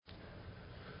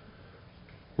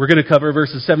We're going to cover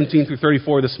verses 17 through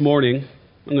 34 this morning.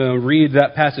 I'm going to read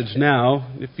that passage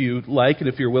now, if you like, and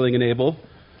if you're willing and able.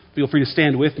 Feel free to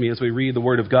stand with me as we read the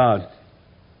Word of God.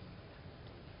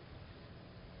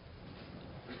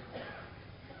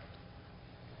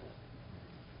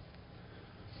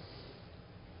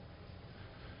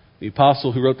 The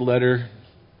apostle who wrote the letter,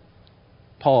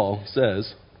 Paul,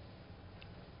 says,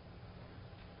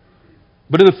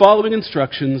 "But in the following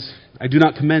instructions I do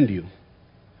not commend you,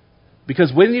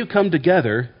 because when you come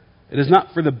together, it is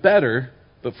not for the better,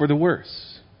 but for the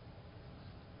worse.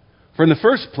 For in the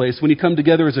first place, when you come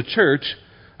together as a church,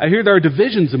 I hear there are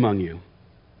divisions among you,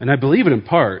 and I believe it in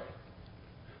part.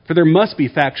 For there must be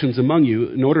factions among you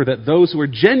in order that those who are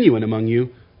genuine among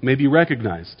you may be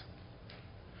recognized.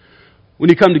 When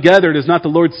you come together, it is not the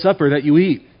Lord's Supper that you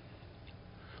eat.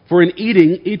 For in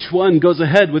eating, each one goes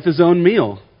ahead with his own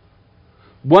meal.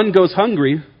 One goes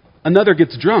hungry, another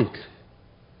gets drunk.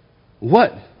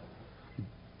 What?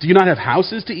 Do you not have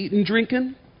houses to eat and drink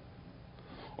in?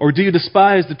 Or do you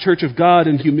despise the church of God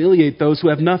and humiliate those who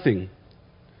have nothing?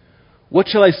 What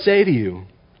shall I say to you?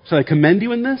 Shall I commend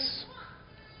you in this?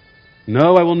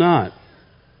 No, I will not.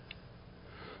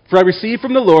 For I received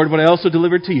from the Lord what I also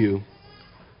delivered to you,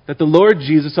 that the Lord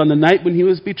Jesus, on the night when he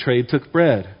was betrayed, took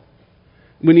bread.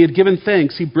 When he had given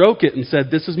thanks, he broke it and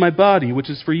said, 'This is my body, which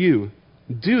is for you.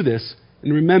 Do this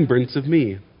in remembrance of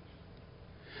me.'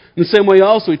 In the same way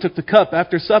also he took the cup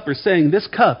after supper, saying, 'This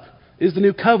cup is the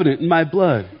new covenant in my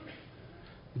blood.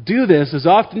 Do this as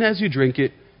often as you drink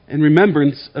it in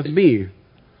remembrance of me.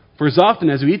 For as often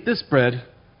as you eat this bread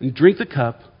and drink the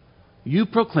cup, you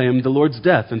proclaim the Lord's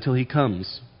death until he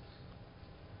comes.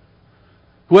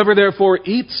 Whoever therefore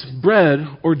eats bread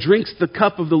or drinks the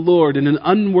cup of the Lord in an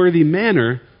unworthy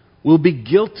manner will be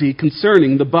guilty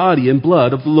concerning the body and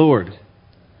blood of the Lord.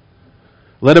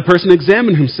 Let a person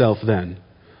examine himself then,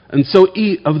 and so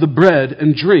eat of the bread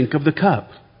and drink of the cup.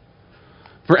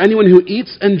 For anyone who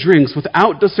eats and drinks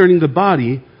without discerning the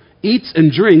body eats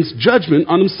and drinks judgment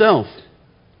on himself.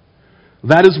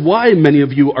 That is why many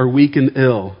of you are weak and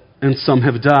ill, and some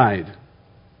have died.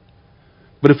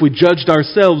 But if we judged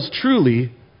ourselves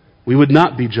truly, we would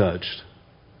not be judged.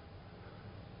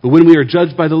 But when we are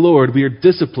judged by the Lord, we are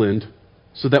disciplined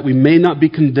so that we may not be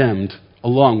condemned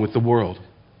along with the world.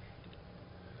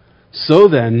 So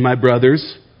then, my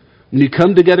brothers, when you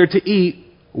come together to eat,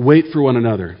 wait for one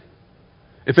another.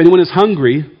 If anyone is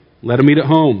hungry, let him eat at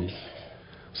home,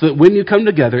 so that when you come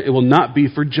together, it will not be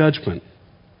for judgment.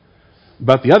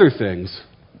 About the other things,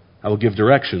 I will give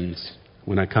directions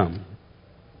when I come."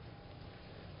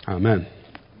 Amen.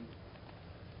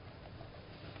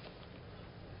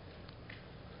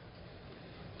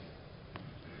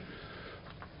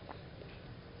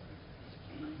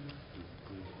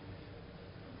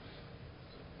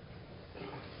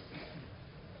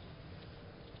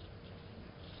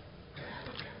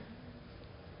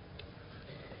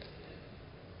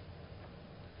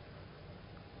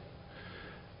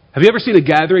 Have you ever seen a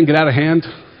gathering get out of hand?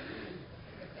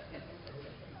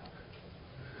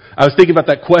 I was thinking about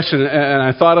that question, and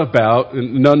I thought about,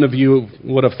 and none of you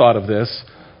would have thought of this.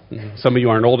 Some of you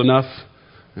aren't old enough,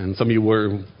 and some of you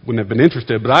wouldn't have been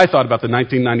interested, but I thought about the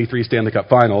 1993 Stanley Cup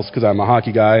Finals, because I'm a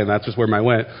hockey guy, and that's just where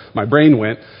my brain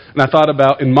went. And I thought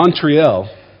about in Montreal,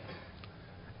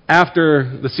 after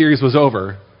the series was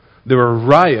over, there were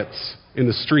riots in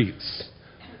the streets.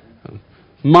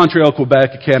 Montreal,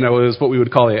 Quebec, Canada is what we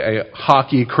would call a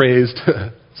hockey-crazed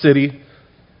city.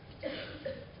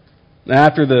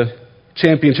 After the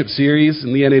championship series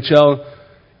in the NHL,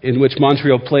 in which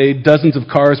Montreal played, dozens of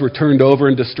cars were turned over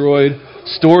and destroyed.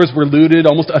 Stores were looted.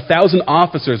 Almost 1,000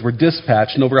 officers were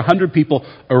dispatched, and over 100 people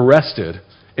arrested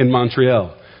in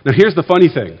Montreal. Now, here's the funny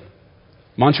thing.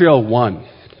 Montreal won.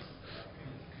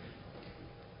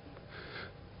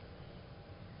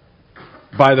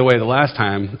 By the way, the last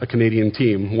time a Canadian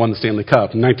team won the Stanley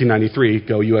Cup, in 1993,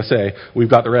 go USA, we've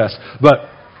got the rest. But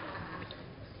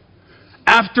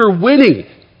after winning,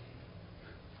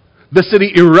 the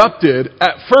city erupted,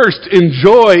 at first in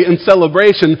joy and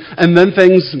celebration, and then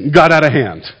things got out of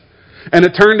hand. And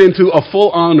it turned into a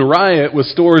full-on riot with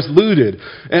stores looted.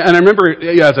 And I remember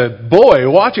as a boy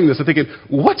watching this and thinking,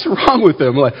 what's wrong with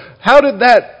them? Like, how did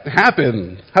that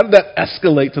happen? How did that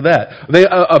escalate to that? They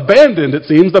abandoned, it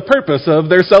seems, the purpose of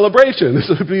their celebration. This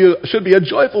should be a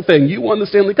joyful thing. You won the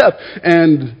Stanley Cup.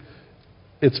 And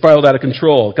it spiraled out of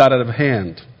control, got out of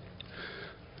hand.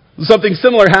 Something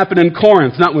similar happened in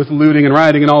Corinth, not with looting and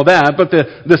rioting and all that, but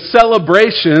the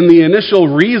celebration, the initial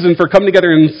reason for coming together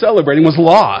and celebrating was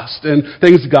lost, and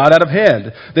things got out of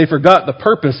hand. They forgot the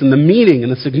purpose and the meaning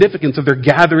and the significance of their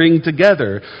gathering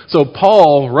together. So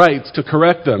Paul writes to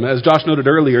correct them. As Josh noted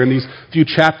earlier, in these few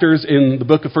chapters in the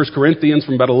book of 1 Corinthians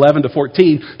from about 11 to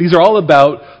 14, these are all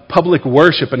about public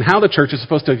worship and how the church is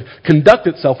supposed to conduct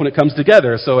itself when it comes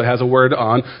together. So it has a word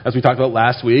on, as we talked about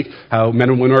last week, how men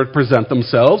and women are to present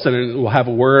themselves, and it will have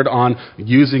a word on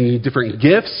using different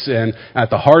gifts, and at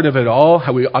the heart of it all,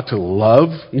 how we ought to love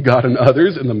God and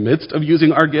others in the midst of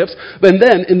using our gifts. And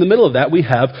then in the middle of that, we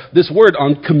have this word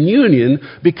on communion,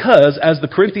 because as the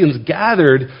Corinthians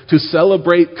gathered to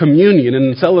celebrate communion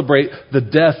and celebrate the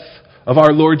death of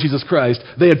our Lord Jesus Christ,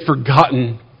 they had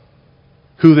forgotten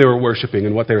who they were worshiping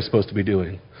and what they were supposed to be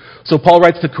doing. So Paul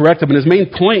writes to correct them, and his main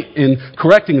point in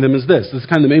correcting them is this. This is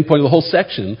kind of the main point of the whole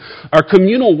section. Our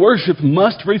communal worship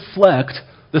must reflect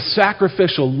the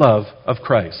sacrificial love of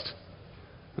Christ.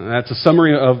 That's a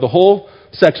summary of the whole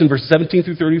section, verses 17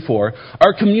 through 34.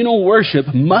 Our communal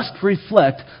worship must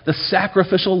reflect the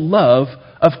sacrificial love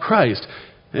of Christ.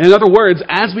 In other words,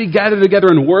 as we gather together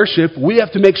and worship, we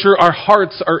have to make sure our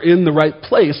hearts are in the right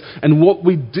place, and what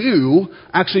we do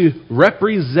actually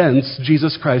represents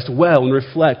Jesus Christ well and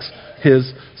reflects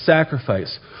his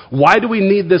sacrifice. Why do we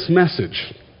need this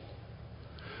message?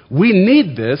 We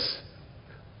need this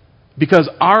because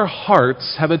our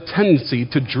hearts have a tendency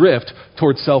to drift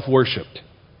towards self-worship.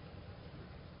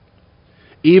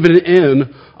 Even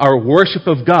in our worship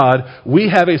of God, we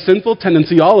have a sinful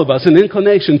tendency, all of us, an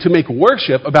inclination to make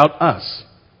worship about us.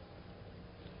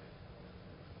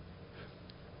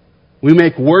 We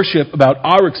make worship about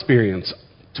our experience,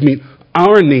 to meet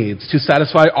our needs, to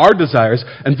satisfy our desires,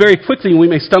 and very quickly we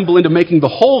may stumble into making the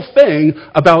whole thing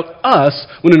about us,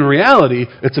 when in reality,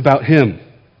 it's about Him.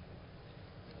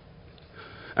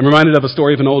 I'm reminded of a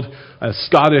story of an old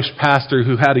Scottish pastor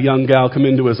who had a young gal come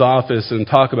into his office and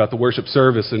talk about the worship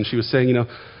service, and she was saying,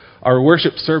 our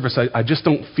worship service, I just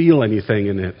don't feel anything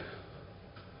in it.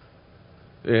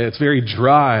 It's very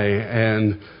dry,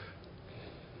 and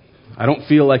I don't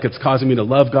feel like it's causing me to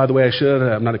love God the way I should.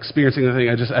 I'm not experiencing anything.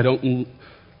 I don't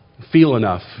feel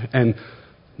enough. And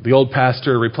the old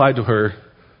pastor replied to her,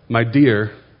 "My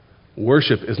dear,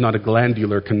 worship is not a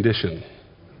glandular condition."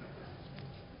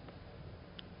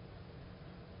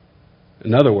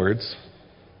 In other words,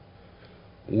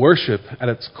 worship at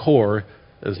its core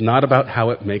is not about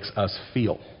how it makes us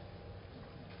feel.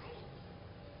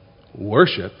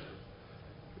 Worship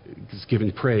is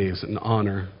giving praise and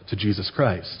honor to Jesus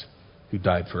Christ, who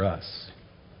died for us.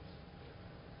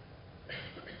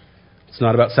 It's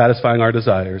not about satisfying our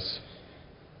desires.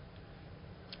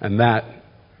 And that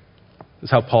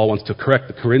is how Paul wants to correct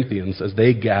the Corinthians as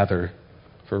they gather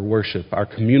for worship. Our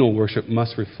communal worship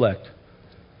must reflect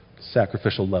the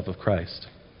sacrificial love of Christ.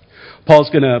 Paul's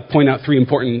going to point out three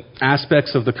important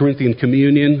aspects of the Corinthian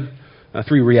communion,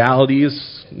 three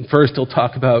realities. First, he'll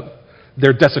talk about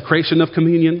their desecration of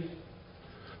communion.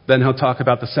 Then he'll talk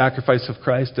about the sacrifice of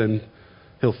Christ, and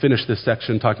he'll finish this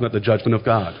section talking about the judgment of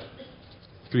God.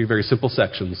 Three very simple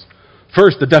sections.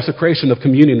 First, the desecration of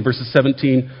communion, verses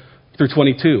 17 through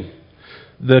 22.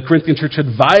 The Corinthian church had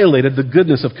violated the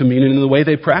goodness of communion in the way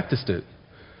they practiced it.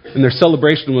 And their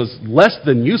celebration was less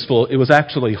than useful, it was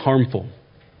actually harmful.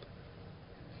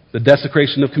 The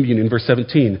desecration of communion, verse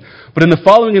 17. But in the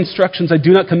following instructions I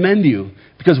do not commend you,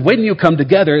 because when you come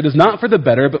together, it is not for the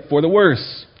better, but for the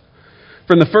worse.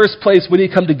 For in the first place, when you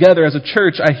come together as a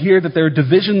church, I hear that there are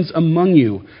divisions among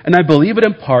you, and I believe it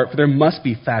in part, for there must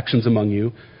be factions among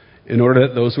you, in order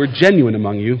that those who are genuine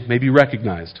among you may be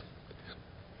recognized.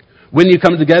 When you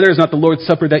come together, it is not the Lord's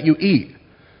Supper that you eat.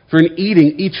 For in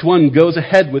eating, each one goes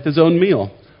ahead with his own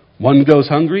meal. One goes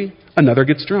hungry, another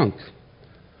gets drunk.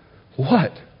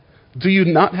 What? Do you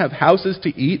not have houses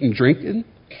to eat and drink in?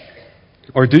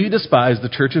 Or do you despise the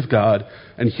church of God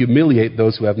and humiliate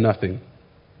those who have nothing?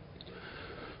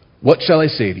 What shall I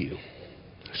say to you?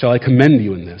 Shall I commend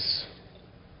you in this?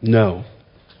 No,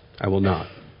 I will not.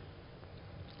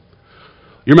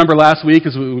 You remember last week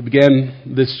as we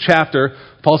began this chapter,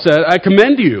 Paul said, I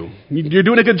commend you. You're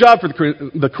doing a good job for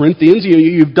the Corinthians.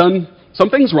 You've done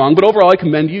some things wrong, but overall I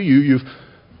commend you. You've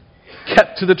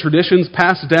kept to the traditions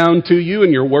passed down to you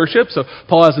in your worship. So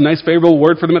Paul has a nice favorable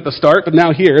word for them at the start. But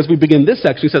now here, as we begin this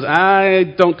section, he says,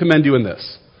 I don't commend you in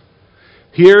this.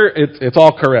 Here, it's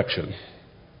all correction.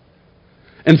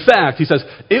 In fact, he says,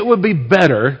 it would be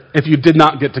better if you did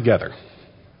not get together.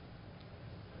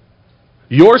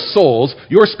 Your souls,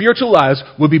 your spiritual lives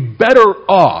would be better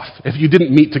off if you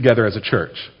didn't meet together as a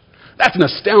church. That's an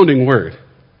astounding word.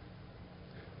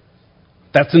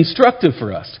 That's instructive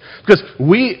for us. Because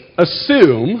we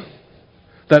assume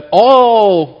that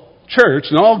all church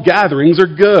and all gatherings are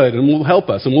good and will help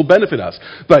us and will benefit us.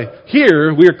 But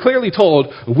here, we are clearly told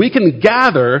we can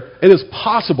gather, it is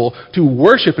possible to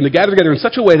worship and to gather together in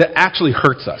such a way that actually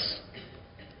hurts us.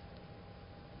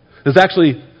 It's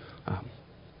actually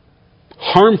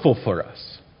harmful for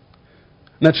us.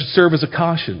 And that should serve as a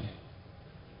caution.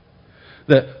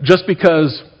 That just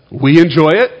because we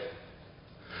enjoy it,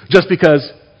 just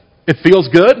because it feels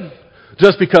good,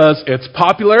 just because it's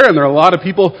popular and there are a lot of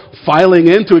people filing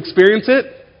in to experience it,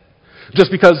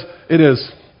 just because it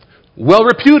is well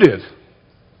reputed,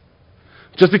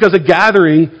 just because a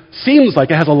gathering seems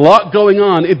like it has a lot going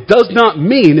on, it does not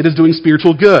mean it is doing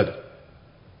spiritual good.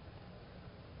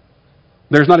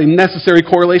 There's not a necessary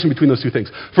correlation between those two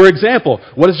things. For example,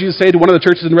 what does Jesus say to one of the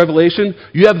churches in Revelation?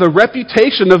 You have the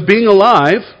reputation of being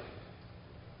alive,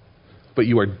 but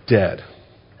you are dead.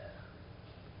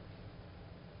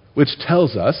 Which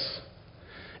tells us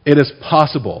it is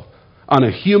possible on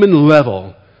a human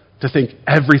level to think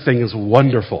everything is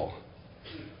wonderful,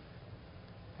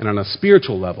 and on a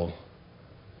spiritual level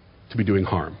to be doing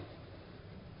harm.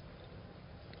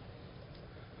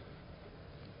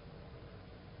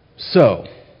 So,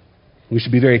 we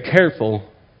should be very careful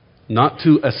not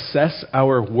to assess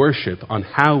our worship on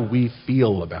how we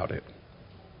feel about it.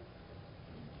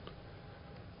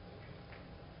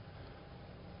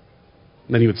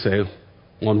 Then he would say,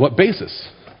 well, on what basis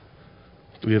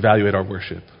do we evaluate our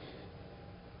worship?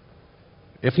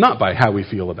 If not by how we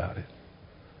feel about it.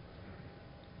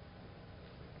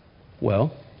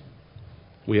 Well,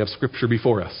 we have Scripture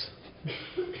before us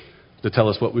to tell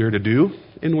us what we are to do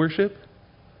in worship.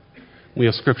 We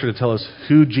have Scripture to tell us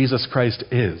who Jesus Christ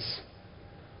is,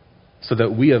 so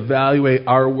that we evaluate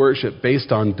our worship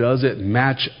based on, does it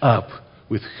match up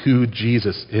with who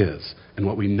Jesus is and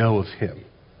what we know of him?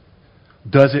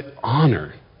 Does it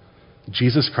honor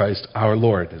Jesus Christ our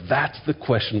Lord? That's the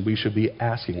question we should be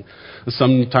asking.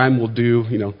 Sometime we'll do,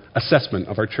 assessment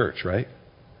of our church, right?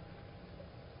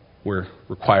 We're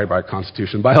required by our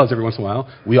Constitution, bylaws every once in a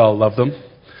while. We all love them.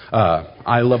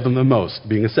 I love them the most,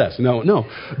 being assessed. No.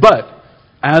 But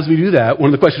as we do that,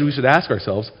 one of the questions we should ask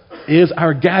ourselves is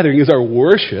our gathering, is our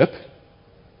worship,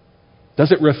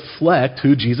 does it reflect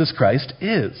who Jesus Christ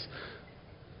is?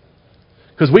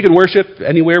 Because we can worship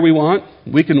anywhere we want.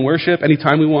 We can worship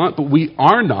anytime we want. But we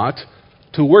are not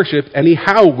to worship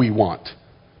anyhow we want.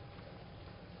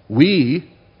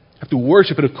 We have to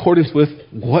worship in accordance with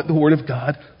what the Word of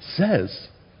God says.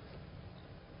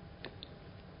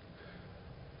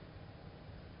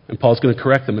 And Paul's going to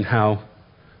correct them in how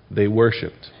they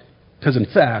worshipped. Because in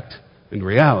fact, in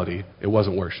reality, it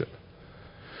wasn't worship.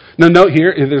 Now note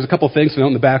here, there's a couple things to note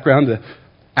in the background.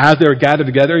 As they were gathered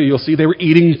together, you'll see they were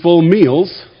eating full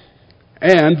meals,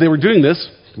 and they were doing this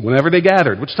whenever they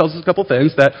gathered, which tells us a couple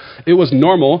things, that it was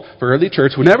normal for early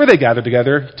church, whenever they gathered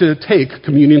together, to take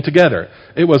communion together.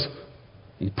 It was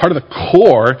part of the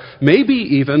core, maybe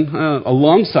even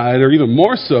alongside, or even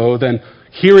more so than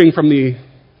hearing from the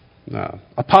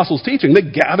apostles' teaching. They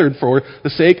gathered for the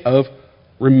sake of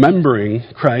remembering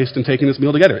Christ and taking this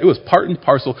meal together. It was part and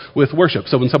parcel with worship.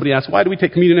 So when somebody asks, why do we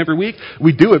take communion every week?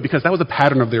 We do it because that was a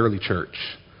pattern of the early church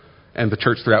and the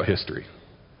church throughout history.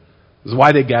 This is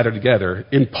why they gathered together,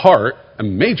 in part, a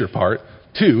major part,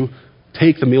 to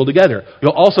take the meal together.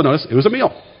 You'll also notice it was a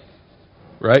meal,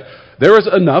 right? There was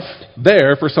enough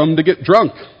there for some to get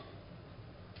drunk,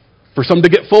 for some to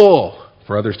get full,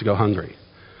 for others to go hungry.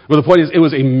 Well, the point is, it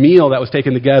was a meal that was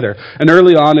taken together. And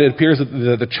early on, it appears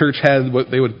that the church had what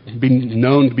they would be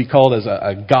known to be called as a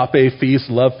agape feast,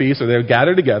 love feast, or they would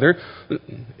gather together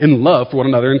in love for one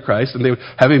another in Christ, and they would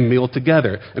have a meal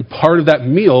together. And part of that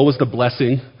meal was the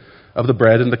blessing of the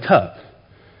bread and the cup.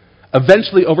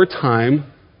 Eventually, over time,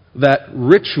 that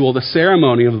ritual, the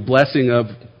ceremony of the blessing of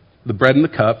the bread and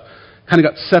the cup, kind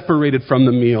of got separated from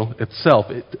the meal itself.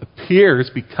 It appears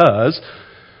because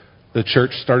the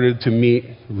church started to meet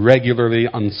regularly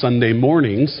on Sunday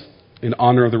mornings in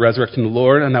honor of the resurrection of the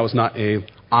Lord, and that was not an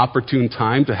opportune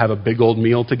time to have a big old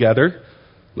meal together.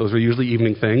 Those were usually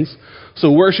evening things. So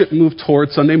worship moved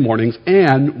towards Sunday mornings,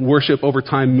 and worship over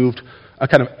time moved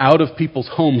kind of out of people's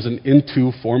homes and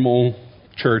into formal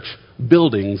church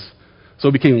buildings. So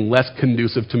it became less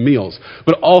conducive to meals.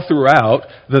 But all throughout,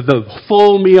 the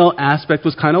full meal aspect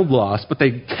was kind of lost, but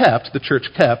the church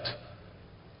kept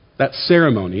that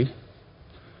ceremony,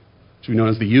 which we know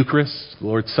as the Eucharist, the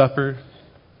Lord's Supper,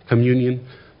 communion,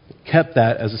 kept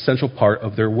that as a central part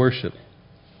of their worship.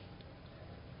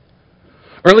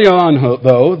 Early on,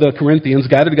 though, the Corinthians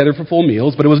gathered together for full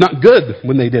meals, but it was not good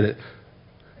when they did it.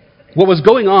 What was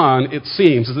going on, it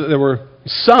seems, is that there were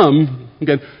some,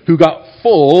 again, who got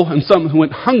full and some who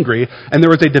went hungry, and there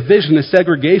was a division, a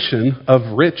segregation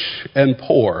of rich and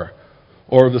poor,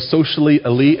 or the socially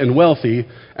elite and wealthy,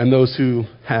 and those who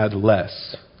had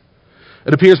less.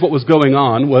 It appears what was going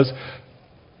on was,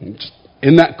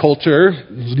 in that culture,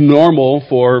 it was normal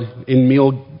for, in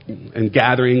meal and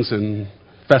gatherings and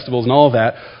festivals and all of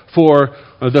that, for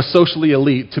the socially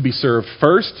elite to be served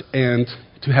first and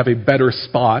to have a better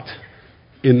spot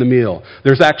in the meal.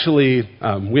 There's actually,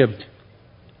 we have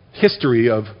history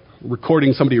of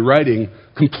recording somebody writing,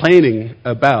 complaining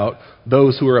about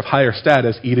those who are of higher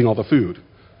status eating all the food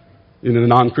in a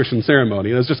non-Christian ceremony.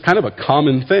 And it was just kind of a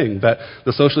common thing that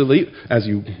the social elite, as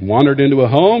you wandered into a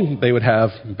home, they would have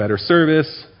better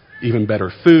service, even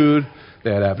better food,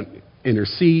 they'd have an inner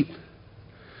seat,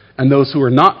 and those who were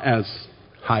not as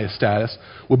high a status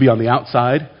would be on the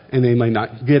outside, and they might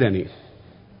not get any.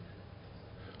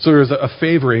 So there was a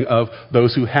favoring of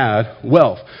those who had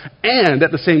wealth. And at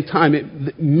the same time,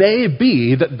 it may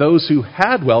be that those who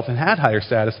had wealth and had higher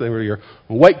status, they were your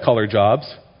white-collar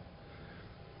jobs,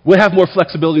 would have more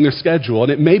flexibility in their schedule,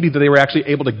 and it may be that they were actually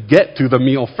able to get to the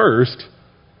meal first,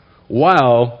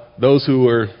 while those who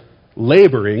were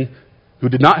laboring, who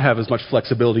did not have as much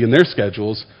flexibility in their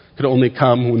schedules, could only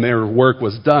come when their work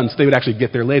was done, so they would actually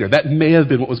get there later. That may have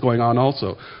been what was going on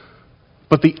also.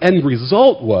 But the end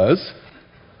result was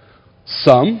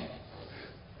some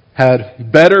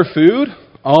had better food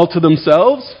all to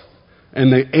themselves,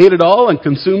 and they ate it all and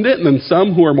consumed it, and then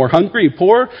some who were more hungry,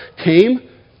 poor, came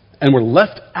and were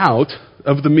left out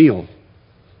of the meal.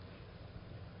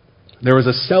 There was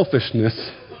a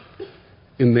selfishness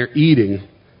in their eating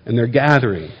and their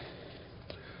gathering.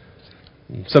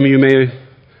 Some of you may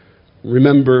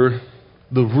remember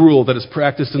the rule that is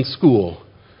practiced in school.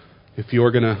 If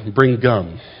you're going to bring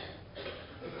gum,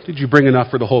 did you bring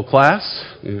enough for the whole class?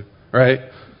 Yeah, right?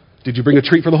 Did you bring a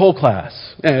treat for the whole class?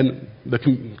 And the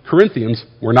Corinthians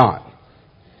were not.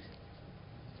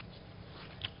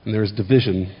 And there is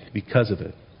division because of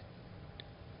it.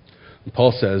 And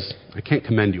Paul says, I can't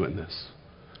commend you in this.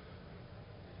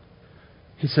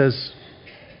 He says,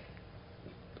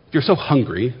 if you're so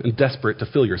hungry and desperate to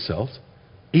fill yourselves,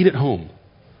 eat at home.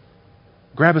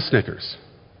 Grab a Snickers.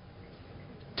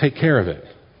 Take care of it.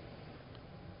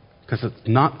 Because it's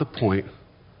not the point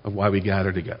of why we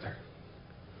gather together.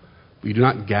 We do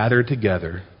not gather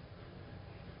together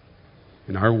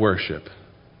in our worship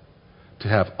to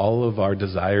have all of our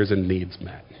desires and needs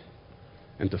met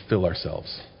and to fill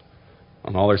ourselves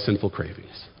on all our sinful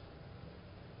cravings.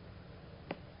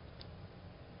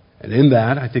 And in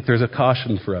that, I think there's a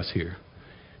caution for us here.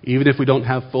 Even if we don't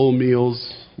have full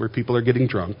meals where people are getting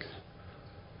drunk,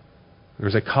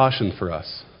 there's a caution for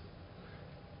us.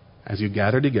 As you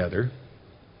gather together,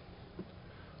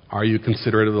 are you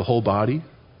considerate of the whole body?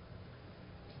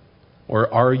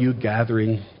 Or are you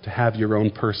gathering to have your own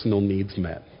personal needs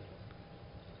met?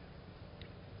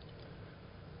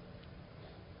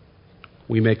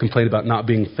 We may complain about not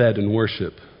being fed in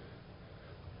worship,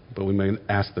 but we may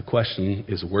ask the question,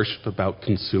 is worship about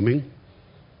consuming?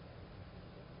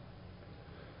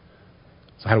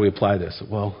 So how do we apply this?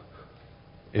 Well,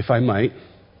 if I might,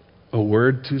 a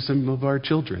word to some of our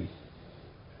children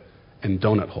and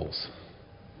donut holes.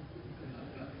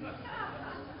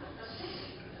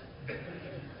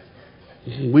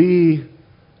 We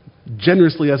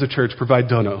generously as a church provide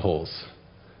donut holes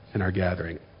in our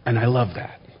gathering, and I love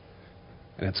that.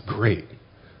 And it's great.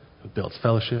 It builds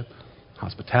fellowship,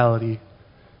 hospitality,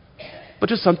 but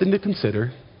just something to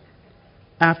consider.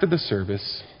 After the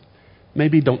service,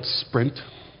 maybe don't sprint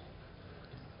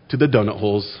to the donut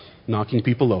holes, knocking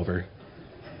people over,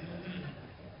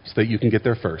 so that you can get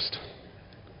there first.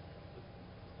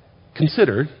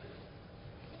 Consider,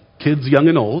 kids young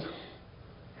and old,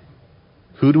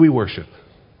 who do we worship?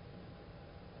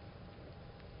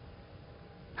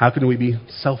 How can we be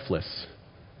selfless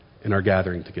in our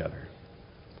gathering together?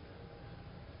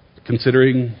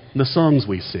 Considering the songs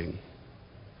we sing.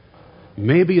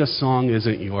 Maybe a song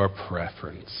isn't your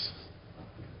preference,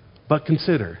 but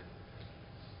consider,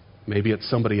 maybe it's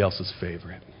somebody else's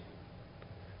favorite.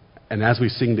 And as we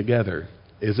sing together,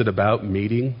 is it about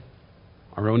meeting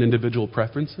our own individual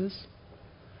preferences?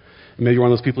 Maybe you're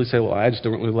one of those people who say, well, I just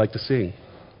don't really like to sing.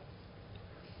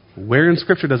 Where in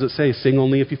Scripture does it say, sing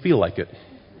only if you feel like it?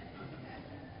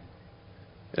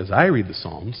 As I read the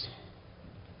Psalms,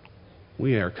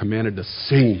 we are commanded to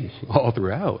sing all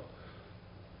throughout.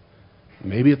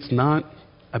 Maybe it's not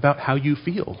about how you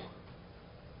feel.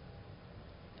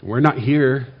 We're not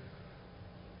here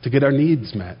to get our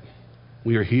needs met.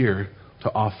 We are here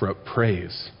to offer up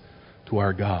praise, to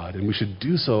our God. And we should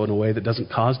do so in a way that doesn't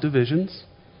cause divisions.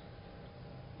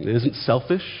 It isn't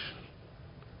selfish,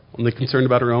 only concerned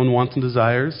about our own wants and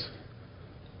desires.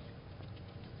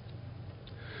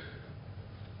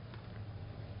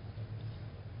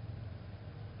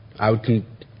 I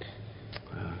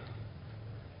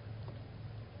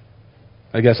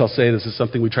guess I'll say this is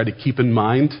something we try to keep in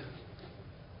mind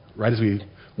right as we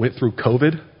went through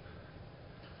COVID.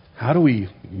 How do we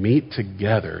meet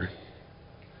together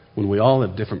when we all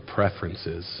have different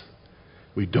preferences?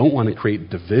 We don't want to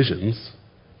create divisions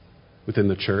within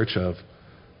the church of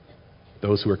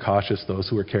those who are cautious, those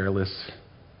who are careless,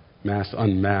 masked,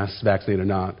 unmasked, vaccinated or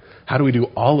not. How do we do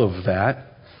all of that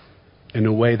in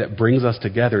a way that brings us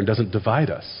together and doesn't divide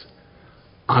us?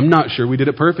 I'm not sure we did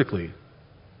it perfectly.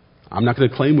 I'm not going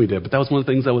to claim we did, but that was one of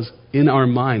the things that was in our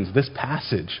minds. This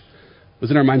passage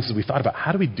was in our minds as we thought about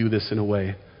how do we do this in a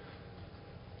way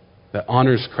that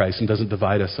honors Christ and doesn't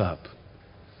divide us up.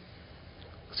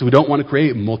 So we don't want to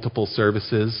create multiple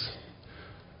services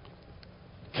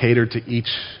catered to each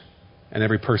and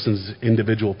every person's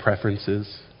individual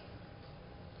preferences.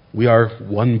 We are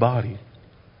one body.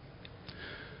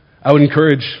 I would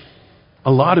encourage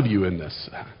a lot of you in this.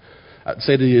 I'd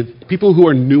say to you, people who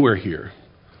are newer here,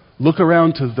 look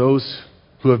around to those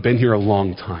who have been here a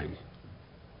long time.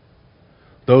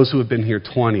 Those who have been here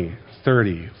 20,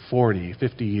 30, 40,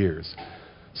 50 years.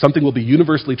 Something will be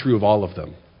universally true of all of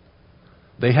them.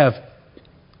 They have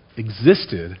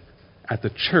existed at the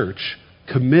church,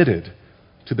 committed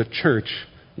to the church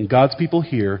and God's people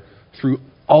here through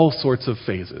all sorts of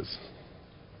phases.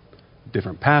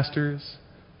 Different pastors,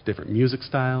 different music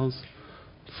styles,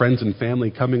 friends and family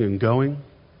coming and going.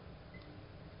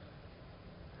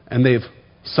 And they've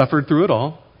suffered through it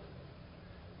all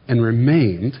and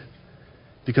remained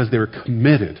because they were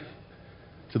committed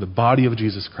to the body of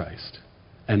Jesus Christ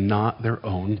and not their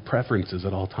own preferences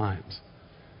at all times.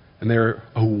 And they're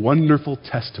a wonderful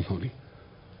testimony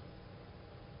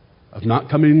of not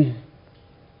coming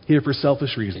here for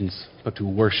selfish reasons, but to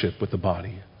worship with the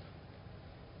body.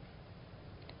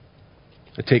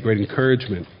 I take great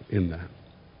encouragement in that.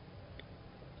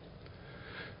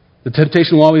 The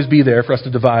temptation will always be there for us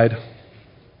to divide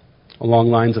along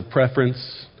lines of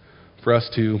preference, for us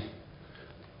to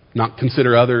not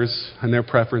consider others and their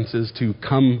preferences, to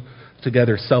come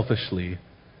together selfishly,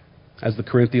 as the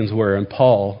Corinthians were. And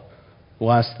Paul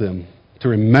will ask them to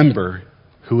remember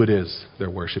who it is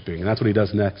they're worshiping. And that's what he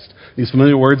does next. These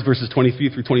familiar words, verses 23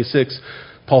 through 26,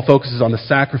 Paul focuses on the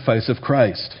sacrifice of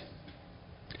Christ.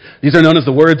 These are known as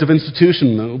the words of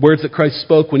institution, the words that Christ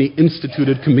spoke when he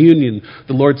instituted communion,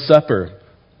 the Lord's Supper.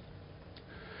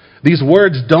 These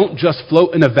words don't just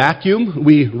float in a vacuum.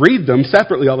 We read them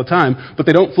separately all the time, but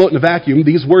they don't float in a vacuum.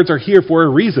 These words are here for a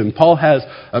reason. Paul has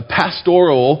a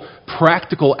pastoral,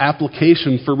 practical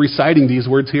application for reciting these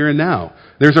words here and now.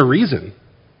 There's a reason.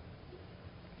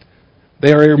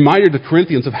 They are a reminder to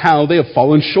Corinthians of how they have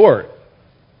fallen short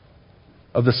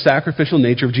of the sacrificial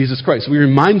nature of Jesus Christ. So he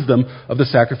reminds them of the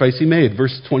sacrifice he made.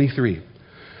 Verse 23.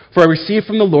 For I received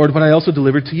from the Lord what I also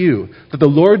delivered to you, that the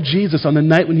Lord Jesus, on the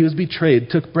night when he was betrayed,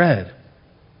 took bread.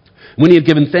 When he had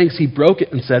given thanks, he broke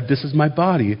it and said, "This is my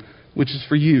body, which is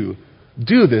for you.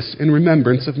 Do this in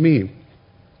remembrance of me."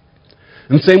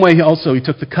 In the same way, he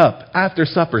took the cup after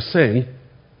supper, saying,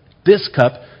 "This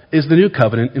cup is the new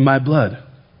covenant in my blood.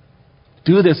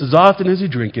 Do this as often as you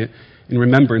drink it in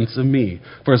remembrance of me.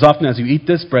 For as often as you eat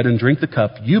this bread and drink the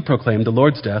cup, you proclaim the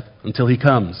Lord's death until he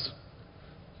comes."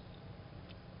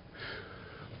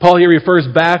 Paul here refers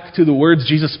back to the words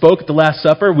Jesus spoke at the Last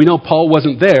Supper. We know Paul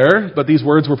wasn't there, but these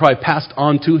words were probably passed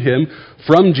on to him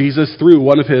from Jesus through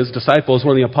one of his disciples,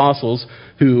 one of the apostles,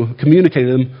 who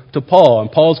communicated them to Paul.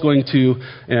 And Paul's going to,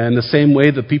 in the same way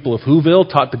the people of Whoville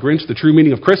taught the Grinch the true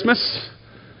meaning of Christmas,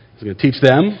 he's going to teach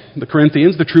them, the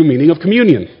Corinthians, the true meaning of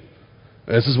communion.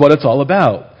 This is what it's all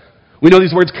about. We know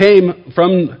these words came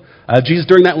from Jesus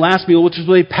during that last meal, which was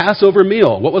a Passover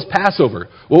meal. What was Passover?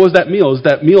 What was that meal? It was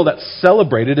that meal that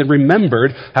celebrated and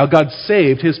remembered how God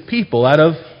saved his people out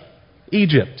of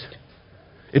Egypt.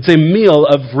 It's a meal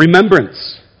of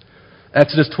remembrance.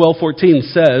 Exodus 12:14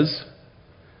 says,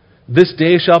 "This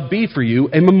day shall be for you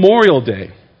a memorial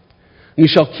day, and you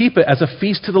shall keep it as a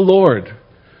feast to the Lord.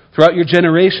 Throughout your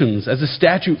generations, as a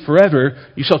statute forever,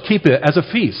 you shall keep it as a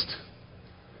feast."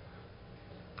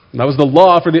 And that was the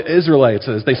law for the Israelites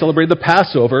as they celebrated the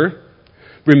Passover,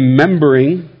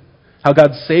 remembering how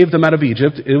God saved them out of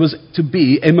Egypt. It was to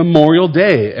be a memorial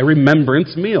day, a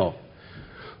remembrance meal.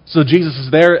 So Jesus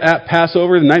is there at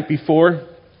Passover the night before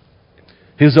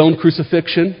his own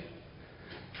crucifixion,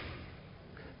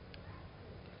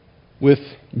 with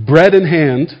bread in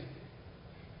hand,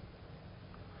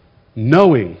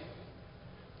 knowing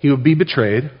he would be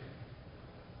betrayed,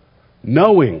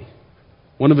 knowing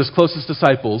one of his closest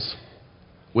disciples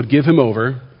would give him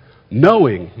over,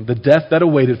 knowing the death that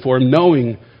awaited for him,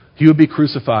 knowing he would be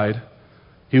crucified,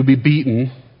 he would be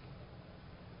beaten,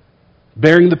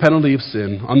 bearing the penalty of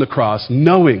sin on the cross,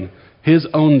 knowing his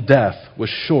own death was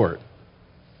short,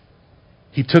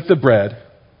 he took the bread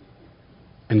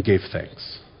and gave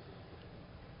thanks.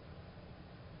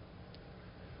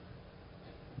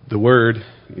 The word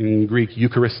in Greek,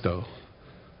 Eucharisto,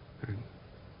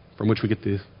 from which we get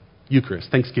the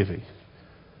Eucharist, thanksgiving.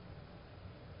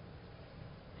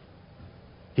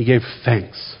 He gave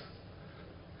thanks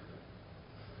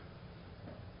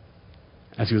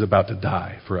as he was about to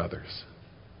die for others.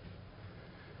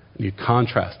 And you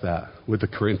contrast that with the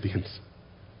Corinthians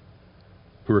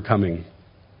who were coming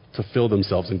to fill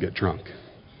themselves and get drunk.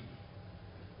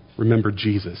 Remember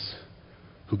Jesus,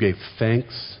 who gave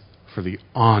thanks for the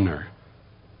honor,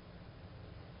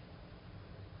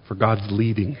 for God's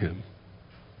leading him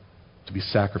to be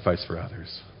sacrificed for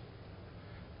others.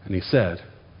 And he said,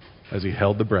 as he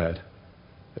held the bread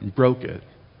and broke it,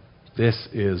 "This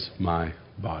is my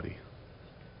body."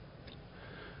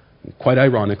 And quite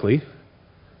ironically,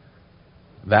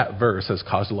 that verse has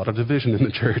caused a lot of division in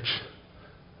the church.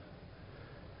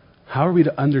 How are we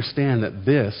to understand that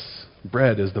this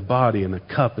bread is the body and the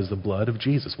cup is the blood of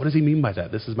Jesus? What does he mean by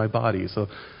that? This is my body. So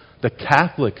the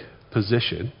Catholic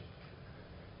position,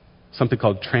 something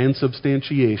called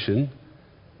transubstantiation,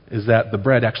 is that the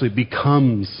bread actually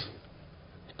becomes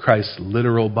Christ's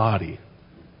literal body.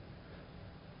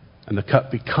 And the cup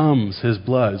becomes his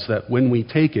blood, so that when we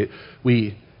take it,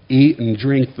 we eat and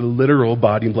drink the literal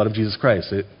body and blood of Jesus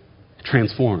Christ. It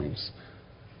transforms.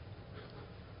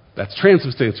 That's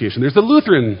transubstantiation. There's the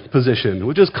Lutheran position,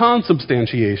 which is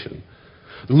consubstantiation.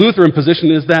 The Lutheran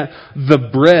position is that the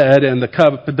bread and the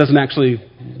cup doesn't actually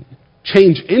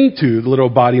change into the literal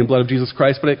body and blood of Jesus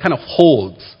Christ, but it kind of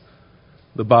holds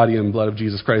the body and blood of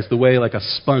Jesus Christ the way like a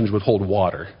sponge would hold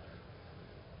water.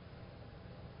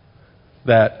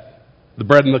 That the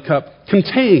bread and the cup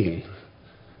contain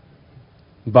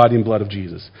the body and blood of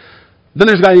Jesus. Then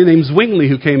there's a guy named Zwingli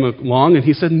who came along and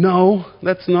he said, no,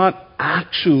 that's not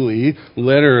actually,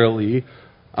 literally,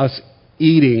 us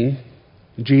eating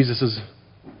Jesus'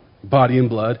 body and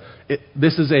blood.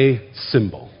 This is a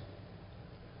symbol.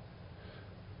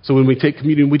 So when we take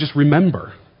communion, we just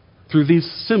remember through these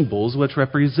symbols which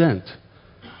represent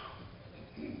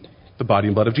the body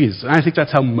and blood of Jesus. And I think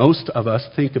that's how most of us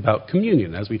think about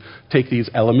communion, as we take these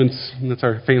elements, and that's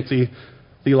our fancy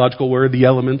theological word, the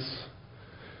elements.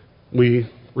 We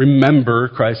remember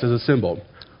Christ as a symbol.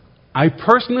 I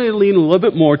personally lean a little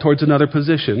bit more towards another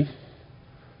position.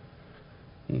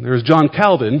 There's John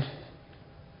Calvin.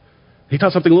 He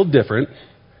taught something a little different.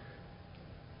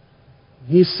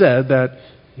 He said that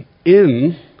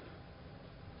in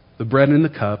the bread and the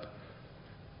cup,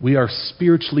 we are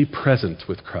spiritually present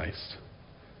with Christ.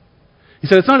 He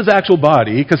said it's not his actual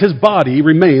body, because his body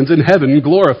remains in heaven,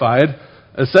 glorified,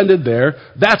 ascended there.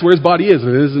 That's where his body is,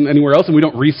 and it isn't anywhere else, and we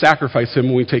don't re-sacrifice him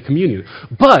when we take communion.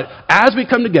 But as we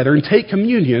come together and take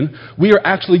communion, we are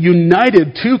actually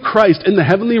united to Christ in the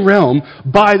heavenly realm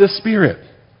by the Spirit.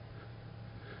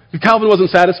 Calvin wasn't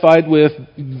satisfied with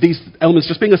these elements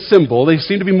just being a symbol. They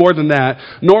seem to be more than that.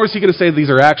 Nor is he going to say these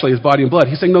are actually his body and blood.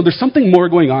 He's saying, no, there's something more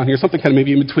going on here, something kind of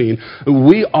maybe in between.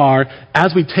 We are,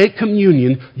 as we take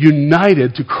communion,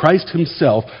 united to Christ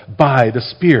himself by the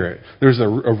Spirit. There's a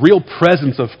real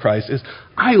presence of Christ.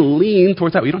 I lean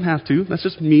towards that. You don't have to. That's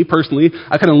just me personally.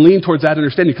 I kind of lean towards that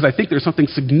understanding because I think there's something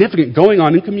significant going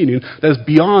on in communion that is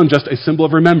beyond just a symbol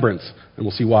of remembrance. And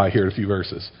we'll see why here in a few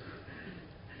verses.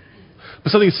 But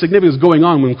something significant is going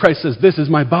on when Christ says, this is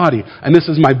my body and this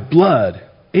is my blood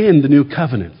in the new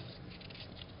covenant.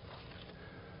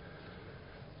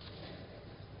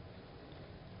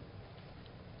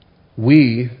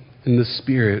 We, in the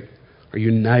Spirit, are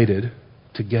united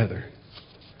together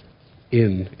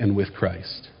in and with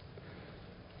Christ.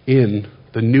 In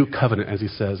the new covenant, as he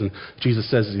says. And Jesus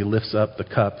says as he lifts up the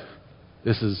cup,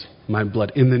 this is my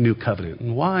blood in the new covenant.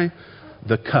 And why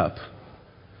the cup?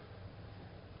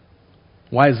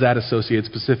 Why is that associated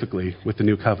specifically with the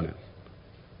new covenant?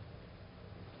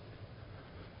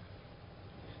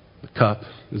 The cup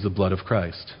is the blood of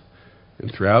Christ. And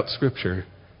throughout Scripture,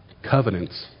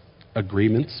 covenants,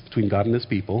 agreements between God and his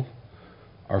people,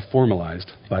 are formalized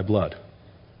by blood.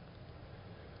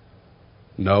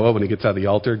 Noah, when he gets out of the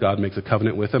altar, God makes a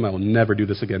covenant with him. I will never do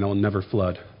this again. I will never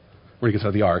flood. When he gets out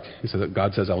of the ark,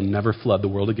 God says, I will never flood the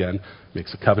world again.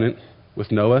 Makes a covenant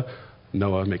with Noah.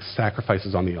 Noah makes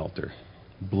sacrifices on the altar.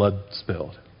 Blood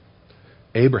spilled.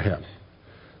 Abraham,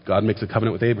 God makes a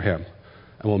covenant with Abraham.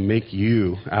 I will make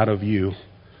you, out of you,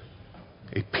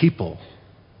 a people.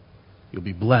 You'll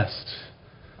be blessed.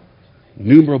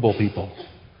 Innumerable people.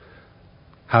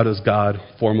 How does God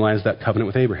formalize that covenant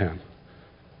with Abraham?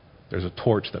 There's a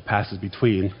torch that passes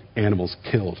between animals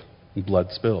killed and blood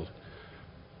spilled.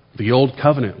 The old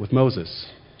covenant with Moses,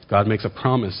 God makes a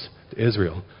promise to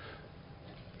Israel.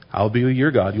 I'll be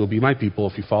your God, you'll be my people.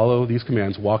 If you follow these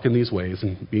commands, walk in these ways,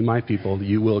 and be my people,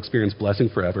 you will experience blessing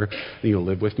forever, and you'll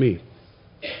live with me.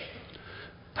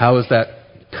 How is that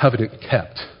covenant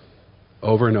kept?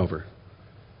 Over and over.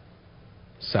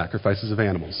 Sacrifices of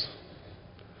animals.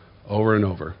 Over and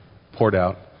over. Poured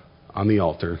out on the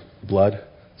altar. Blood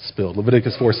spilled.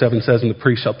 Leviticus 4:7 says, and the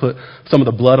priest shall put some of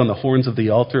the blood on the horns of the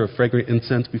altar of fragrant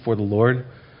incense before the Lord,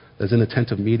 as in the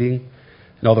tent of meeting.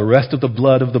 And all the rest of the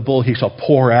blood of the bull he shall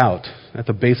pour out at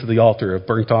the base of the altar of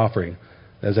burnt offering,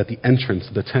 as at the entrance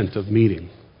of the tent of meeting.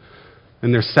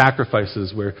 And there's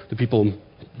sacrifices where the people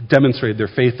demonstrated their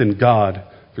faith in God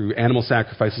through animal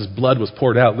sacrifices. Blood was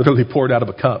poured out, literally poured out of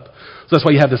a cup. So that's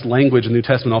why you have this language in the New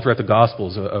Testament all throughout the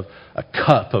Gospels of a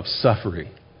cup of suffering.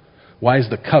 Why is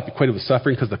the cup equated with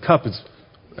suffering? Because the cup is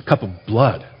a cup of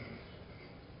blood.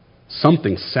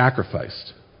 Something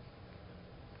sacrificed.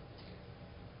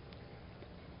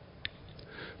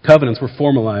 Covenants were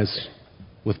formalized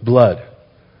with blood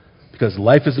because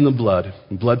life is in the blood,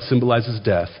 and blood symbolizes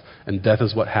death, and death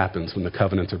is what happens when the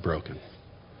covenants are broken.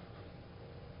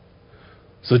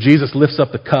 So Jesus lifts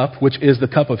up the cup, which is the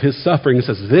cup of his suffering, and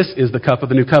says, this is the cup of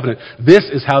the new covenant. This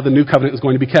is how the new covenant is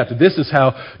going to be kept. This is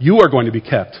how you are going to be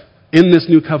kept in this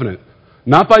new covenant.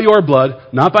 Not by your blood,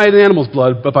 not by an animal's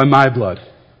blood, but by my blood.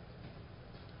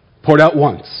 Poured out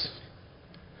once.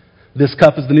 This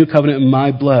cup is the new covenant in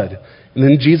my blood. And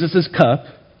then Jesus' cup,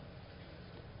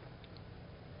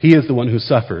 he is the one who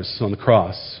suffers on the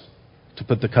cross to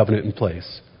put the covenant in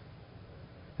place.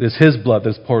 It is his blood that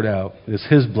is poured out. It is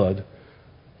his blood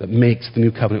that makes the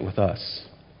new covenant with us.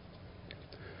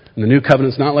 And the new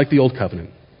covenant is not like the old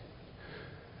covenant.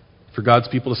 For God's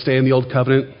people to stay in the old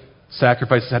covenant,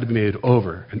 sacrifices had to be made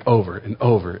over and over and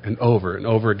over and over and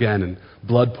over again, and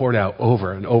blood poured out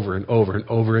over and over and over and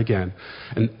over again.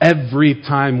 And every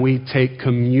time we take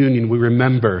communion, we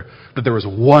remember that there was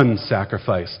one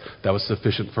sacrifice that was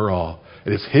sufficient for all.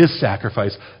 It is his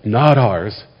sacrifice, not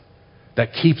ours,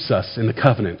 that keeps us in the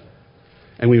covenant.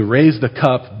 And we raise the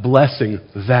cup blessing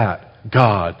that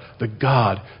God, the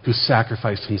God who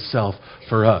sacrificed himself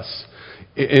for us.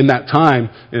 In that time,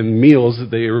 in meals,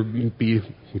 there would be,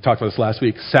 we talked about this last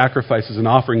week, sacrifices and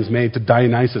offerings made to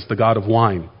Dionysus, the god of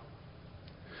wine.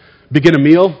 Begin a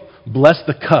meal, bless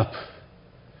the cup,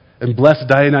 and bless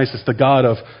Dionysus, the god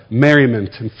of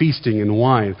merriment and feasting and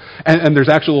wine. And there's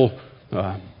actual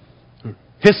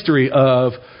history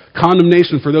of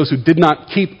condemnation for those who did not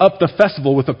keep up the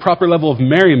festival with a proper level of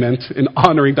merriment in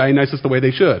honoring Dionysus the way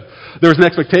they should. There was an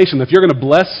expectation that if you're going to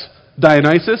bless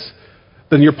Dionysus,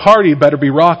 then your party better be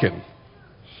rocking.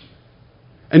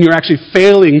 And you're actually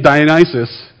failing Dionysus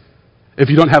if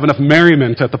you don't have enough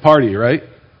merriment at the party, right?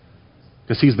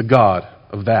 Because he's the god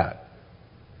of that.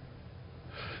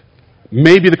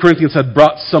 Maybe the Corinthians had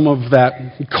brought some of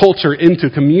that culture into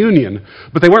communion,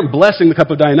 but they weren't blessing the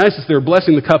cup of Dionysus, they were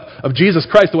blessing the cup of Jesus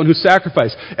Christ, the one who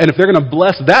sacrificed. And if they're going to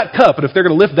bless that cup, and if they're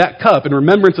going to lift that cup in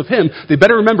remembrance of him, they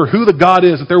better remember who the God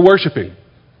is that they're worshiping.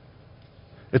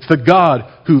 It's the God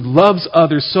who loves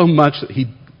others so much that he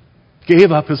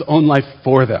gave up his own life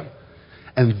for them.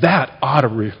 And that ought to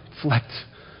reflect,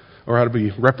 or ought to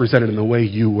be represented in the way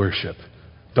you worship.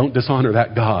 Don't dishonor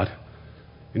that God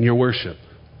in your worship.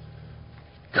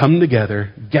 Come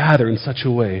together, gather in such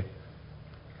a way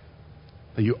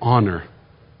that you honor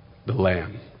the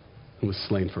Lamb who was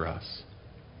slain for us.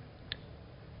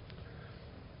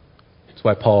 That's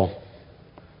why Paul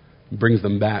brings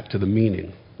them back to the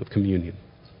meaning of communion.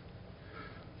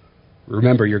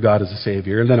 Remember your God as a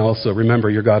Savior, and then also remember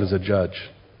your God as a judge.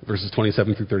 Verses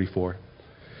 27 through 34.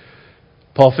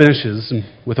 Paul finishes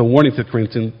with a warning to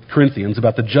the Corinthians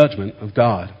about the judgment of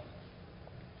God.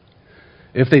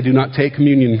 If they do not take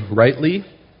communion rightly,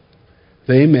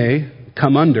 they may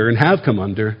come under and have come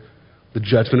under the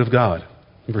judgment of God.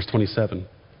 In verse 27.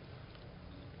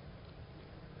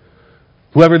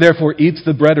 Whoever therefore eats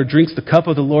the bread or drinks the cup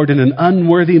of the Lord in an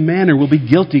unworthy manner will be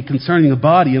guilty concerning the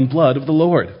body and blood of the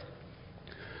Lord.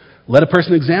 Let a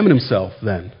person examine himself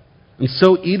then, and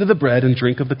so eat of the bread and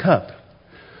drink of the cup.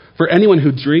 For anyone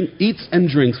who eats and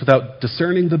drinks without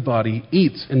discerning the body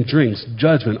eats and drinks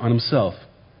judgment on himself.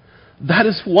 That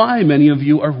is why many of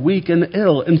you are weak and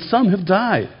ill, and some have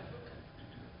died.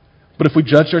 But if we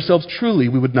judged ourselves truly,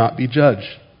 we would not be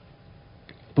judged.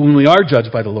 But when we are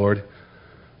judged by the Lord,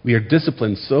 We are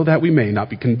disciplined so that we may not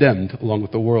be condemned along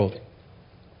with the world.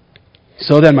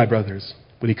 So then, my brothers,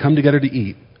 when you come together to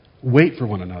eat, wait for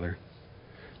one another.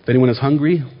 If anyone is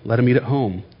hungry, let him eat at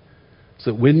home,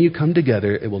 so that when you come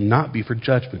together, it will not be for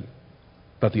judgment.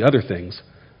 About the other things,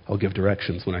 I'll give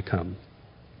directions when I come.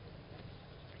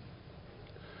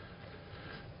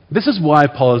 This is why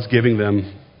Paul is giving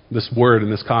them this word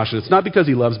and this caution. It's not because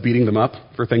he loves beating them up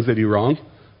for things they do wrong.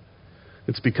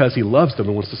 It's because he loves them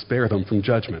and wants to spare them from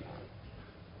judgment.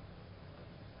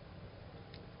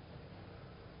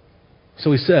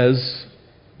 So he says,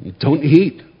 don't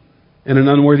eat in an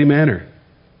unworthy manner.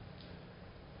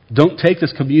 Don't take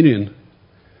this communion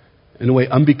in a way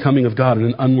unbecoming of God in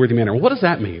an unworthy manner. What does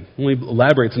that mean? Well, he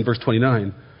elaborates in verse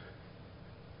 29.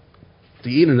 To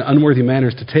eat in an unworthy manner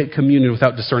is to take communion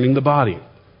without discerning the body. All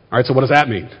right, so what does that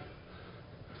mean?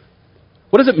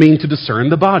 What does it mean to discern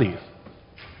the body?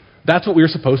 That's what we're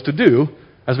supposed to do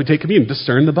as we take communion,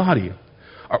 discern the body.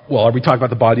 Are we talking about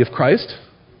the body of Christ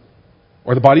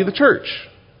or the body of the church?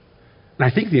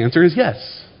 And I think the answer is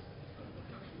yes.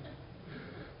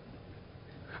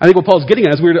 I think what Paul's getting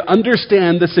at is we're to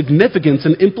understand the significance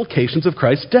and implications of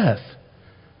Christ's death.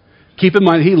 Keep in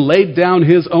mind, he laid down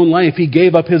his own life. He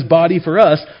gave up his body for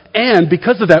us. And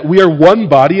because of that, we are one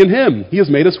body in him. He has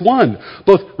made us one.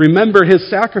 Both remember his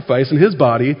sacrifice in his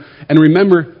body, and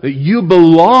remember that you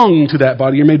belong to that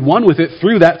body. You're made one with it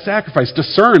through that sacrifice.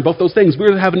 Discern both those things.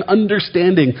 We're to have an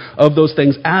understanding of those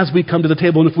things as we come to the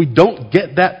table. And if we don't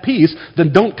get that piece,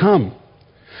 then don't come.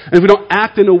 And if we don't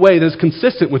act in a way that is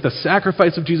consistent with the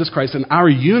sacrifice of Jesus Christ and our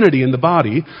unity in the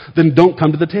body, then don't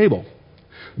come to the table.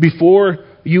 Before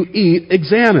you eat,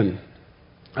 examine.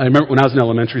 I remember when I was in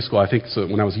elementary school, I think so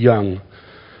when I was young,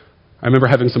 I remember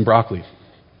having some broccoli.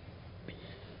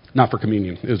 Not for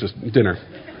communion, it was just dinner.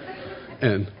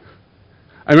 And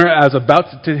I remember I was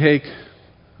about to take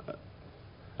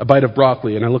a bite of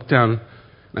broccoli, and I looked down, and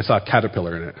I saw a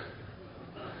caterpillar in it.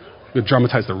 It would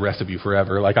traumatize the rest of you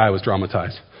forever, like I was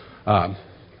traumatized.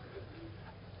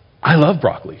 I love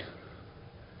broccoli.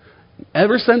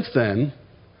 Ever since then,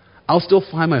 I'll still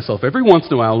find myself every once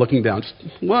in a while looking down, just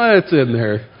what's in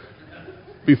there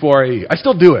before I eat. I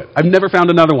still do it. I've never found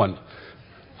another one.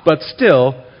 But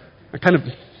still, I kind of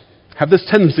have this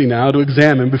tendency now to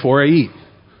examine before I eat,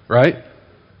 right?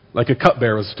 Like a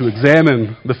cupbearer was to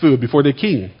examine the food before the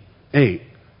king ate.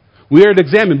 We are to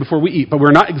examine before we eat, but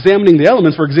we're not examining the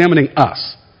elements, we're examining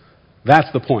us.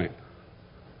 That's the point.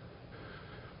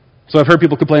 So I've heard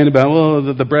people complain about,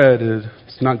 well, the bread is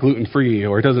not gluten-free,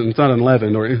 or it's not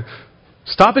unleavened, or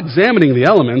stop examining the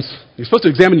elements. You're supposed to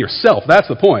examine yourself. That's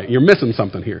the point. You're missing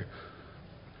something here.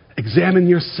 Examine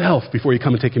yourself before you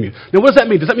come and take communion. Now, what does that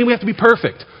mean? Does that mean we have to be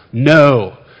perfect?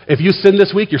 No. If you sin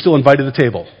this week, you're still invited to the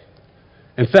table.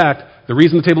 In fact, the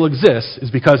reason the table exists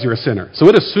is because you're a sinner. So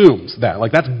it assumes that.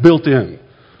 Like, that's built in.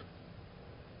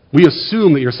 We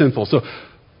assume that you're sinful. So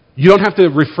you don't have to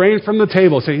refrain from the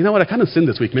table and say, you know what, I kind of sinned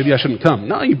this week. Maybe I shouldn't come.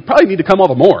 No, you probably need to come all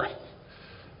the more.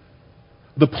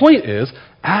 The point is,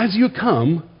 as you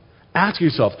come, ask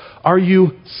yourself, are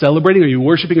you celebrating, are you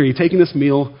worshiping, are you taking this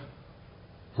meal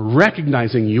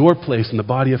recognizing your place in the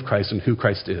body of Christ and who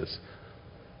Christ is?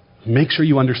 Make sure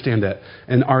you understand that.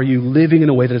 And are you living in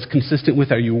a way that is consistent with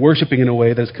that? Are you worshiping in a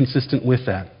way that is consistent with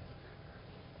that?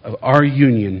 Of our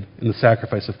union in the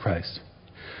sacrifice of Christ.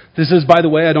 This is, by the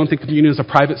way, I don't think communion is a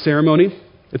private ceremony.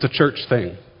 It's a church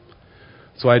thing.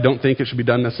 So I don't think it should be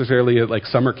done necessarily at like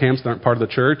summer camps that aren't part of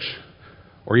the church,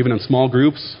 or even in small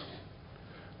groups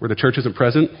where the church isn't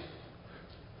present.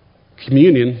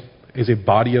 Communion is a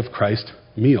body of Christ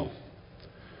meal.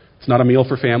 It's not a meal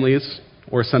for families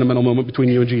or a sentimental moment between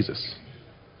you and Jesus.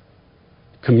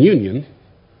 Communion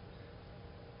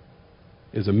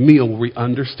is a meal where we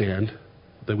understand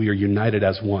that we are united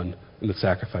as one in the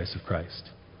sacrifice of Christ.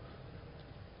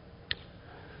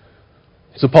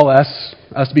 So Paul asks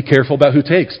us to be careful about who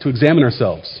takes, to examine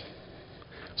ourselves.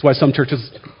 That's why some churches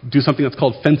do something that's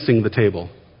called fencing the table.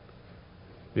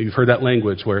 Maybe you've heard that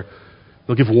language where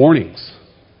they'll give warnings.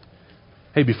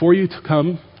 Hey, before you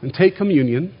come and take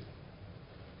communion,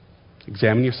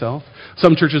 examine yourself.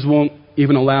 Some churches won't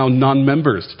even allow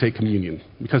non-members to take communion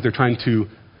because they're trying to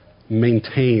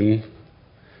maintain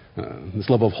this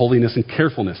level of holiness and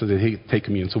carefulness as they take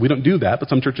communion. So we don't do that, but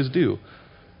some churches do.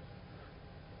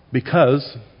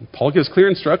 Because Paul gives clear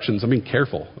instructions on being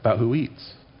careful about who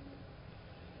eats.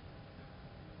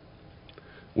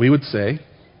 We would say,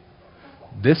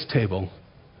 this table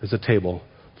is a table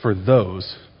for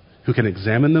those who can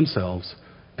examine themselves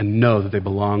and know that they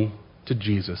belong to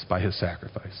Jesus by his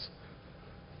sacrifice.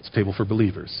 It's a table for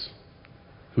believers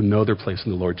who know their place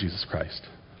in the Lord Jesus Christ.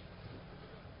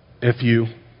 If you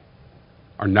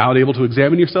are not able to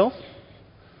examine yourself,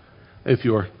 if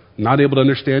you're not able to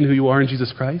understand who you are in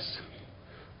Jesus Christ,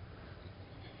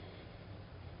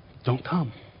 don't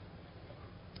come.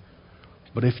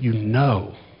 But if you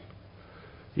know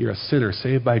you're a sinner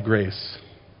saved by grace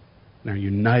and are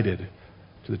united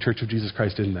to the Church of Jesus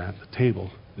Christ in that, the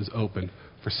table is open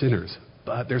for sinners.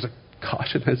 But there's a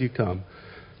caution as you come.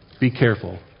 Be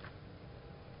careful.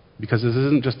 Because this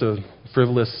isn't just a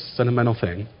frivolous, sentimental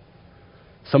thing.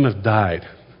 Some have died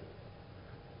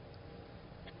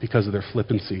because of their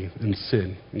flippancy and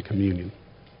sin in communion.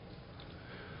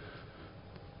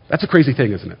 That's a crazy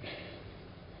thing, isn't it?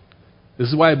 This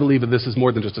is why I believe that this is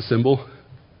more than just a symbol.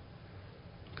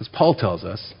 Because Paul tells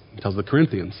us, he tells the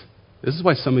Corinthians, this is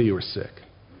why some of you are sick.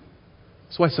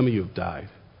 This is why some of you have died.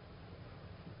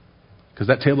 Because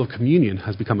that table of communion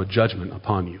has become a judgment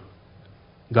upon you.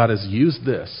 God has used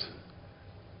this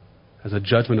as a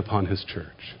judgment upon his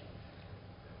church.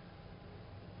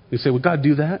 You say, would God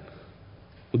do that?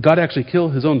 Would God actually kill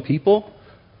his own people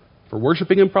for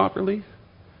worshiping him properly?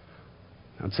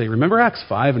 I'd say, remember Acts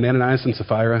 5 and Ananias and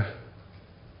Sapphira?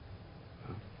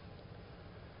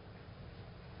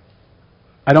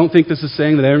 I don't think this is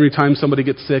saying that every time somebody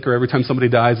gets sick or every time somebody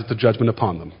dies, it's a judgment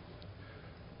upon them.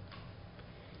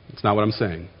 It's not what I'm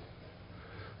saying.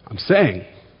 I'm saying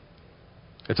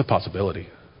it's a possibility.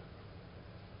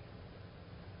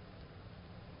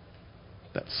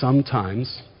 That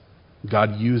sometimes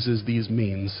God uses these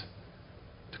means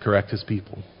to correct his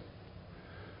people.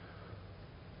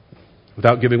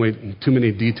 Without giving away too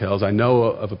many details, I know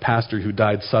of a pastor who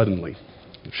died suddenly,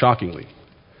 shockingly.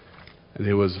 And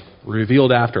it was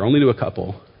revealed after, only to a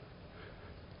couple,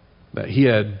 that he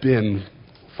had been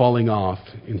falling off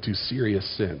into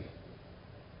serious sin.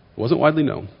 It wasn't widely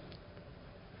known.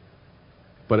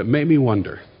 But it made me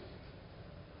wonder,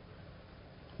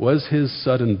 was his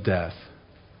sudden death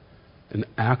an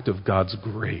act of God's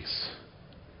grace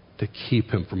to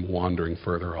keep him from wandering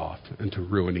further off and to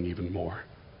ruining even more?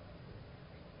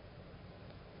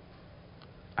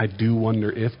 I do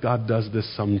wonder if God does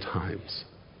this sometimes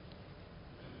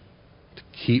to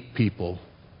keep people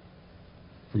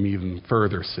from even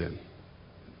further sin.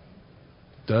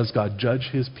 Does God judge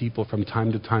his people from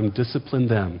time to time, discipline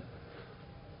them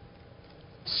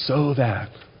so that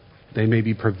they may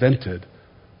be prevented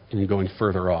from going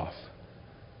further off?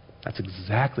 That's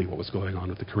exactly what was going on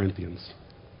with the Corinthians.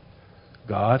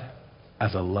 God,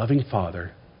 as a loving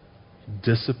Father,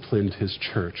 disciplined his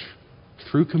church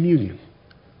through communion.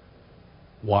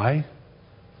 Why?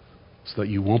 So that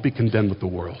you won't be condemned with the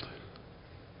world.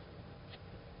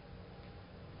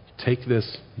 Take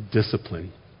this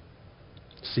discipline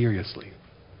seriously.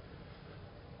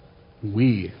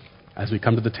 We, as we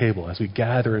come to the table, as we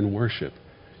gather and worship,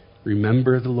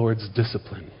 remember the Lord's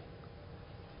discipline.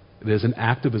 It is an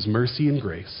act of his mercy and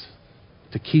grace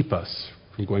to keep us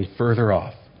from going further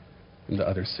off into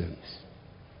other sins.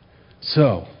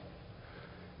 So,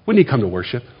 when you come to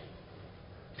worship,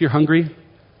 if you're hungry,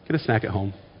 get a snack at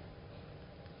home.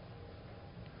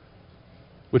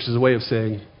 Which is a way of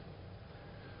saying,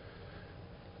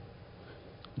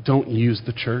 don't use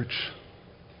the church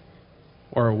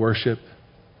or our worship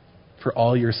for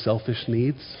all your selfish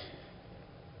needs.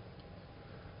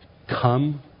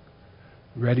 Come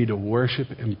ready to worship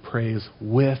and praise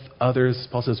with others.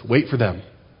 Paul says, wait for them.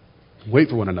 Wait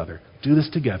for one another. Do this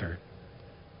together.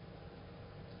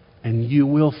 And you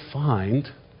will find,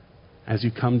 as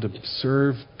you come to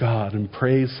serve God and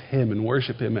praise him and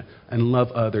worship him and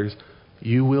love others,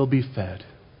 you will be fed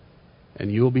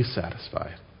and you will be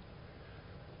satisfied.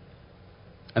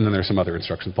 And then there's some other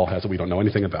instructions Paul has that we don't know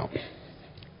anything about.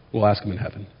 We'll ask him in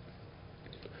heaven.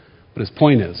 But his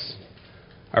point is,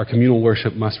 our communal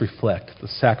worship must reflect the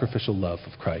sacrificial love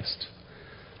of Christ.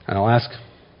 And I'll ask,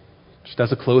 just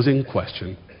as a closing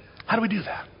question, how do we do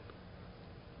that?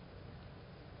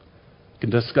 You can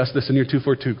discuss this in your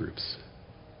 242 groups.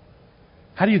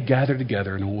 How do you gather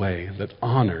together in a way that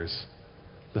honors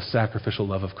the sacrificial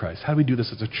love of Christ? How do we do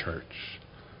this as a church?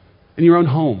 In your own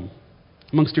home,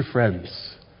 amongst your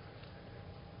friends.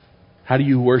 How do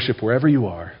you worship wherever you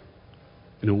are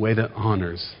in a way that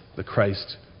honors the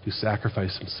Christ who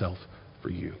sacrificed himself for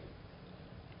you?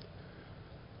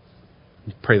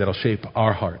 We pray that'll shape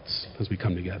our hearts as we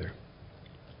come together.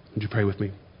 Would you pray with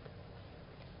me?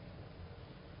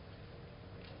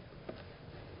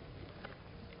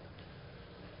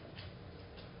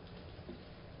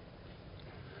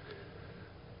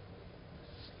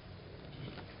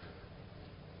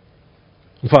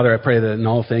 Father, I pray that in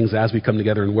all things, as we come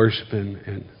together and worship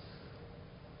and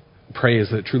praise,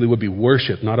 that it truly would be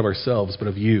worship, not of ourselves, but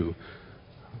of you.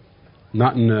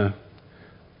 Not in a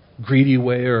greedy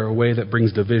way or a way that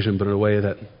brings division, but in a way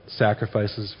that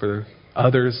sacrifices for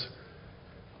others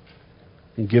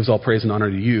and gives all praise and honor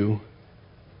to you,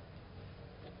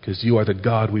 because you are the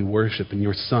God we worship and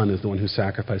your Son is the one who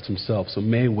sacrificed himself. So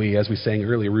may we, as we sang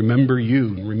earlier, remember you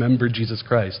and remember Jesus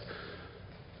Christ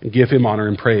and give him honor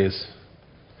and praise.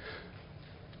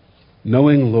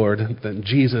 Knowing, Lord, that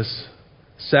Jesus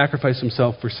sacrificed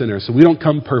himself for sinners. So we don't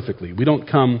come perfectly. We don't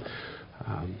come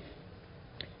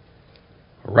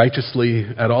righteously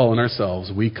at all in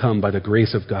ourselves. We come by the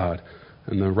grace of God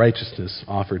and the righteousness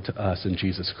offered to us in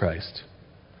Jesus Christ.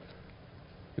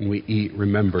 And we eat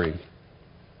remembering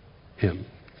him.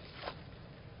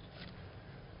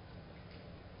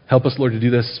 Help us, Lord, to do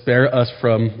this. Spare us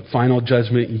from final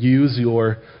judgment. Use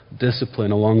your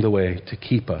discipline along the way to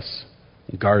keep us,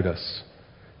 guard us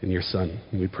in your Son.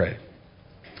 And we pray.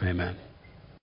 Amen.